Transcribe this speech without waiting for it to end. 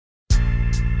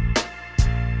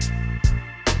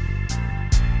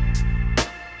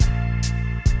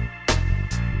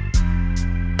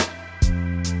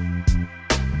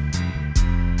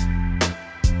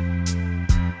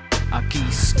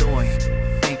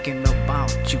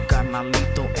about you,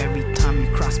 carnalito. Every time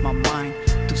you cross my mind,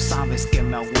 tú sabes que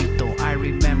me agüito. I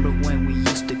remember when we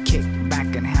used to kick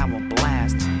back and have a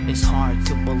blast. It's hard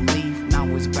to believe, now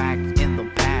it's back in the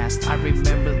past. I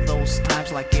remember those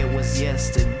times like it was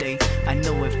yesterday. I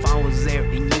know if I was there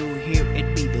and you were here,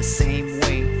 it'd be the same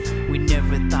way. We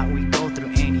never thought we'd go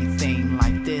through anything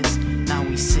like this. Now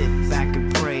we sit back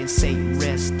and pray and say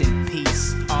rest in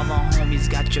peace. All the homies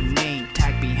got your name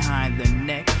tagged behind the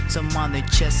neck, some on their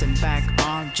chest and back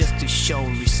arm just to show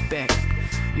respect.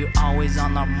 You're always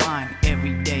on our mind,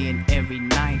 every day and every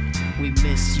night. We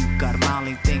miss you, carnal,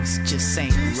 and things just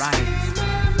ain't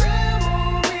right.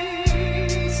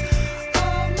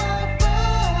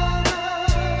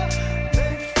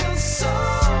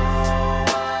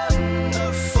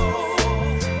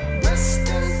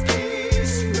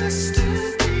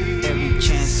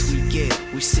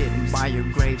 Sitting by your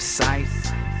gravesite,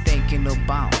 thinking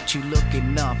about you,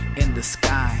 looking up in the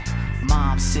sky.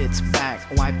 Mom sits back,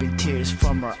 wiping tears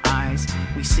from her eyes.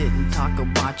 We sit and talk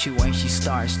about you and she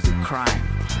starts to cry.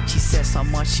 She says how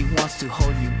much she wants to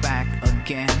hold you back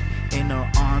again, in her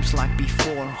arms like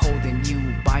before, holding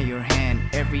you by your hand.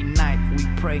 Every night we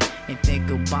pray and think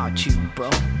about you,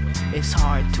 bro. It's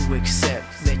hard to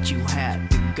accept that you had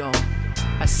to go.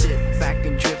 I sit back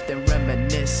and drift and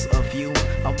reminisce of you,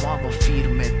 of all the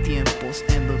firme tiempos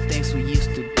and the things we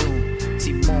used to do.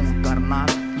 Simón, carnal,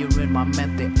 you're in my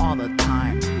mente all the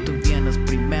time. Tú vienes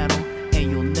primero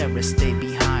and you'll never stay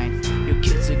behind. Your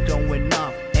kids are growing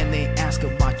up and they ask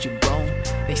about you, bro.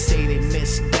 They say they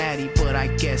miss daddy, but I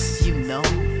guess you know.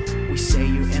 We say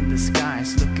you're in the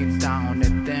skies looking down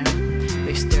at them.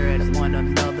 They stare at one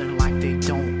another like they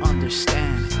don't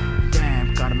understand.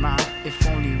 Damn, carnal, if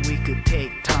only we could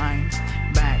take time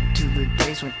back to the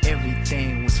days when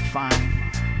everything was fine.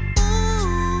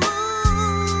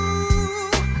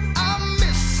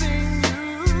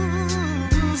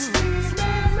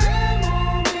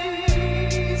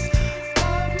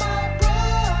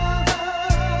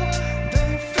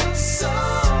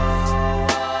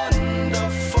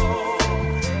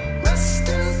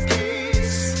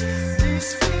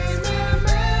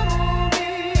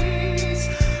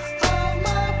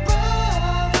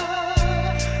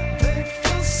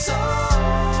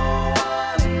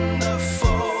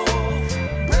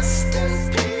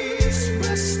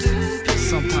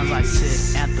 I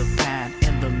sit at the pad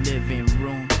in the living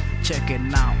room,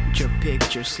 checking out your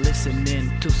pictures,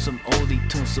 listening to some oldie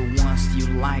tunes, the ones you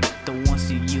like, the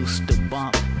ones you used to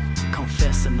bump.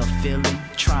 Confessing the feeling,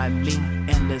 try me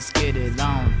and let's get it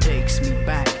on. Takes me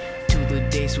back to the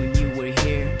days when you were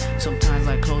here. Sometimes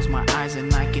I close my eyes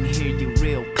and I can hear you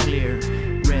real clear.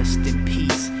 Rest in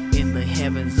peace in the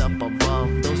heavens up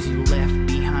above. Those you left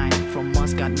behind from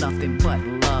us got nothing but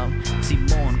love.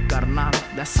 Simón, carnal,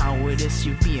 that's how it is,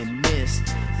 you're being missed.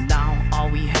 Now all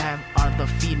we have are the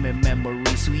firme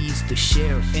memories we used to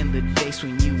share in the days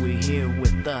when you were here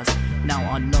with us.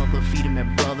 Now another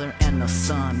firme brother and a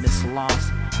son is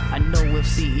lost. I know we'll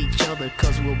see each other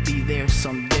cause we'll be there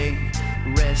someday.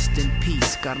 Rest in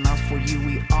peace, carnal, for you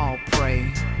we all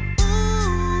pray.